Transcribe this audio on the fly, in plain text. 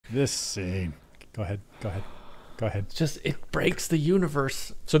This scene. Go ahead. Go ahead. Go ahead. Just, it breaks the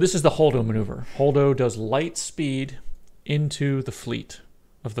universe. So this is the Holdo maneuver. Holdo does light speed into the fleet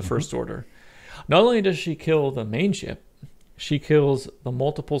of the First Order. Not only does she kill the main ship, she kills the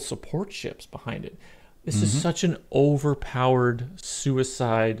multiple support ships behind it. This is such an overpowered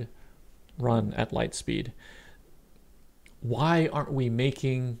suicide run at light speed. Why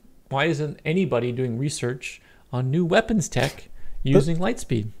isn't anybody doing research on new weapons tech using light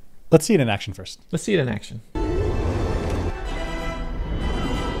speed? Let's see it in action first. Let's see it in action.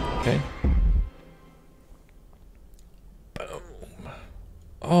 Okay. Boom.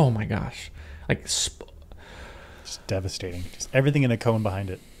 Oh my gosh. Like, Just devastating. Just everything in a cone behind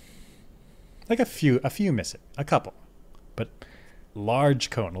it. Like a few miss it. A couple. But large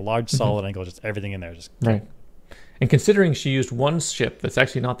cone, a large solid angle, just everything in there. Just right. And considering she used one ship that's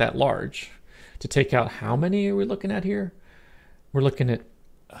actually not that large to take out, how many are we looking at here? We're looking at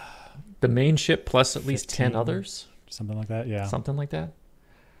the main ship plus at least 10 others. Something like that, yeah. Something like that.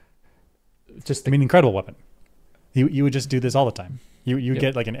 Just, I mean, incredible weapon. You would just do this all the time. You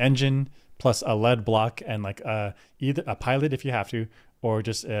get like an engine plus a lead block and like either a pilot if you have to, or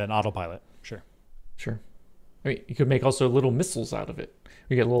just an autopilot. Sure. I mean, you could make also little missiles out of it.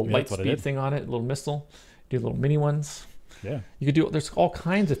 You get a little light speed thing on it, a little missile. Do little mini ones. Yeah. You could do. There's all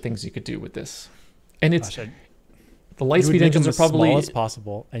kinds of things you could do with this, and it's Gosh, the light speed engines are probably as small as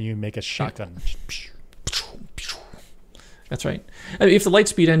possible, and you make a shotgun. That's right. I mean, if the light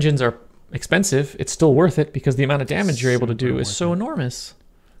speed engines are expensive, it's still worth it because the amount of damage you're able to do is so enormous.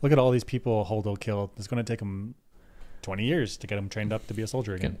 Look at all these people Holdo killed. It's going to take them 20 years to get them trained up to be a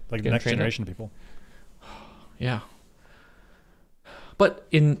soldier again. Like the next generation of people. Yeah. But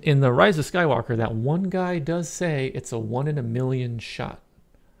in the Rise of Skywalker, that one guy does say it's a 1 in a million shot.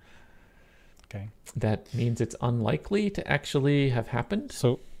 Okay. That means it's unlikely to actually have happened.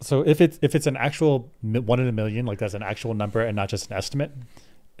 So if it's an actual 1 in a million, like that's an actual number and not just an estimate,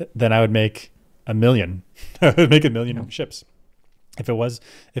 then I would make a million. I would make a million ships.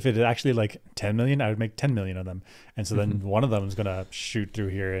 If it actually like 10 million, I would make 10 million of them. And so then one of them is going to shoot through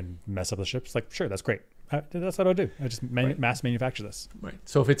here and mess up the ships. Like, sure, that's great. That's what I would do. I just mass manufacture this. Right.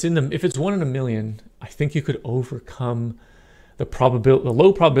 So if it's 1 in a million, I think you could overcome the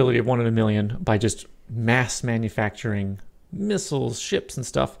low probability of 1 in a million by just mass manufacturing missiles, ships, and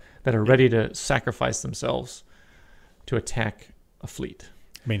stuff that are ready to sacrifice themselves to attack a fleet.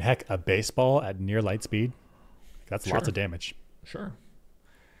 I mean, heck, a baseball at near light speed, that's lots of damage. Sure.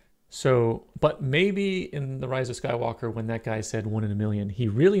 So, but maybe in the Rise of Skywalker, when that guy said 1 in a million, he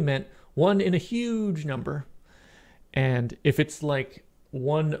really meant 1 in a huge number. And if it's like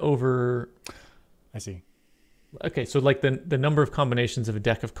 1 over... I see. Okay, so like the number of combinations of a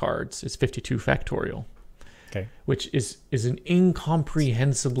deck of cards is 52 factorial. Okay. Which is an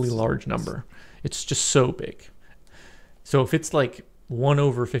incomprehensibly large number. It's just so big. So if it's like 1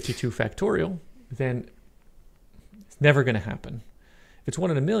 over 52 factorial, then it's never going to happen. If it's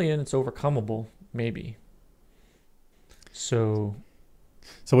 1 in a million, it's overcomable, maybe. So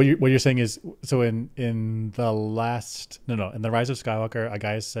what you're saying is, so in the Rise of Skywalker, a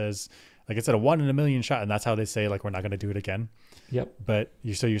guy says, like, it's at a 1 in a million shot, and that's how they say, like, we're not going to do it again. Yep. But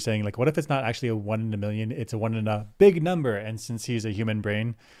you're saying, like, what if it's not actually a 1 in a million? It's a 1 in a big number. And since he's a human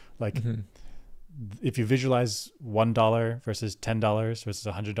brain, like, if you visualize $1 versus $10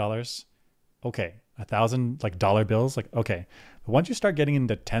 versus $100, okay, 1,000 like dollar bills, like, okay. But once you start getting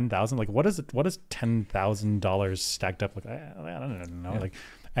into 10,000, like, what is $10,000 stacked up? Like, I don't know. Yeah. Like,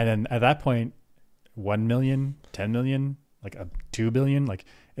 and then at that point, 1 million, 10 million, like a 2 billion, like,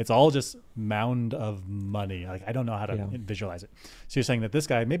 it's all just mound of money. Like, I don't know how to visualize it. So you're saying that this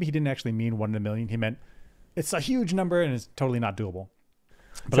guy, maybe he didn't actually mean 1 in a million. He meant it's a huge number and it's totally not doable.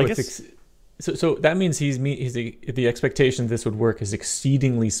 But so I guess so that means the expectation this would work is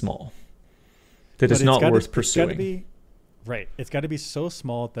exceedingly small. That it's not worth pursuing. It's got to be so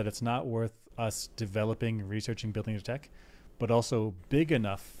small that it's not worth us developing, researching, building the tech, but also big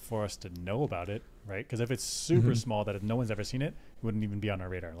enough for us to know about it, right? Because if it's super small that if no one's ever seen it, it wouldn't even be on our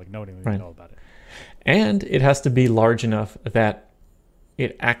radar. Like, nobody would know about it. And it has to be large enough that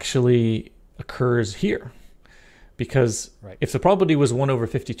it actually occurs here. Because if the probability was 1 over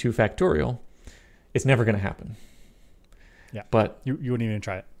 52 factorial, it's never going to happen. Yeah, but you wouldn't even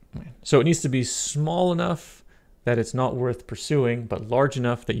try it. So it needs to be small enough that it's not worth pursuing, but large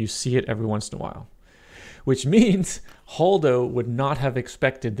enough that you see it every once in a while. Which means Holdo would not have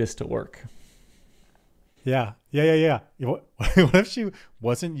expected this to work. Yeah. What if she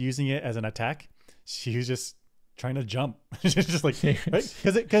wasn't using it as an attack? She was just trying to jump. She's just like, right?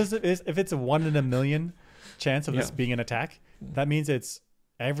 Because if it's a 1 in a million chance of this being an attack, that means it's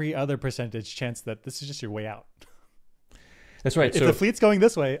every other percentage chance that this is just your way out. That's right. If the fleet's going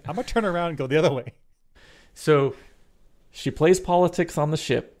this way, I'm going to turn around and go the other way. So she plays politics on the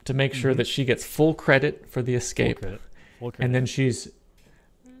ship to make sure that she gets full credit for the escape. Full credit. And then she's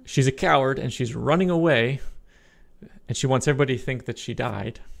a coward and she's running away and she wants everybody to think that she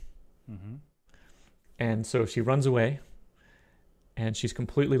died. Mm-hmm. And so she runs away and she's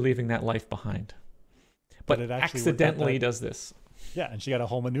completely leaving that life behind. But it actually accidentally does this. Yeah, and she got a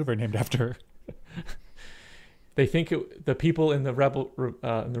whole maneuver named after her. They think the people in the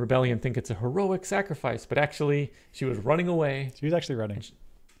rebellion think it's a heroic sacrifice, but actually she was running away. She was actually running.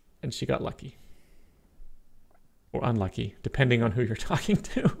 And she got lucky. Or unlucky, depending on who you're talking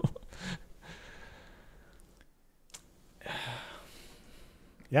to.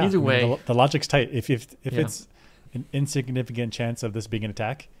 Yeah, either way, the logic's tight. If it's an insignificant chance of this being an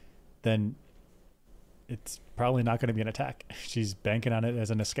attack, then it's probably not going to be an attack. She's banking on it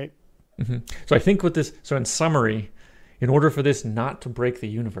as an escape. Mm-hmm. So I think with this, so in summary, in order for this not to break the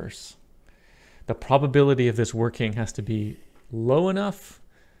universe, the probability of this working has to be low enough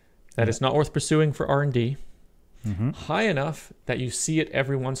that it's not worth pursuing for R&D, high enough that you see it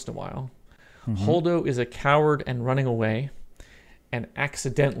every once in a while. Holdo is a coward and running away and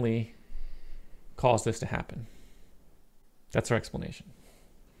accidentally caused this to happen. That's our explanation.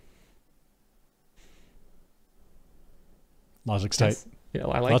 Logic's tight. Yeah,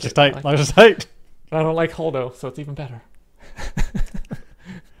 I like Logic's it. tight. Logic's tight. I don't like Holdo, so it's even better.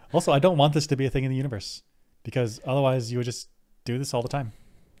 Also, I don't want this to be a thing in the universe because otherwise you would just do this all the time.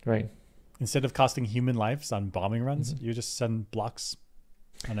 Right. Instead of costing human lives on bombing runs, you just send blocks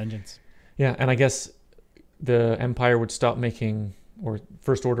on engines. Yeah, and I guess the Empire would stop making, or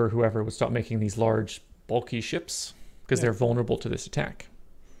First Order, whoever, would stop making these large, bulky ships because they're vulnerable to this attack.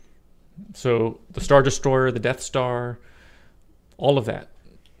 So the Star Destroyer, the Death Star, all of that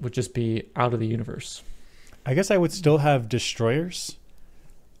would just be out of the universe. I guess I would still have destroyers,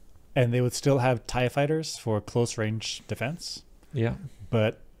 and they would still have TIE fighters for close range defense. Yeah.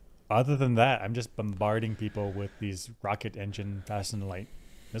 But other than that, I'm just bombarding people with these rocket engine faster than light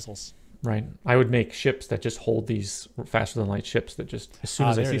missiles. Right. I would make ships that just hold these faster than light ships that just, as soon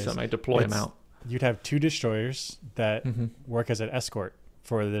as I see something, I deploy them out. You'd have two destroyers that work as an escort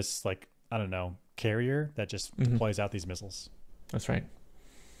for this, like, I don't know, carrier that just deploys out these missiles. That's right.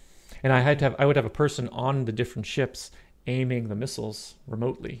 And I would have a person on the different ships aiming the missiles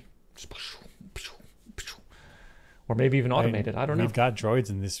remotely. Or maybe even automated. I don't know. We've got droids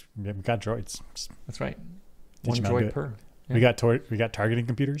in this. We've got droids. That's right. One droid per. Yeah. We got targeting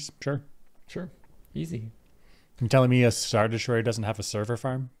computers. Sure. Easy. You're telling me a Star Destroyer doesn't have a server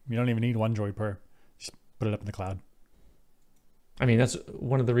farm? You don't even need one droid per. Just put it up in the cloud. I mean, that's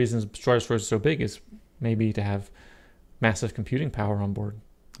one of the reasons Star Destroyers are so big, is maybe to have massive computing power on board.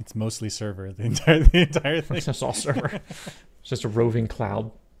 It's mostly server. The entire thing. It's just all server. It's just a roving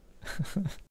cloud.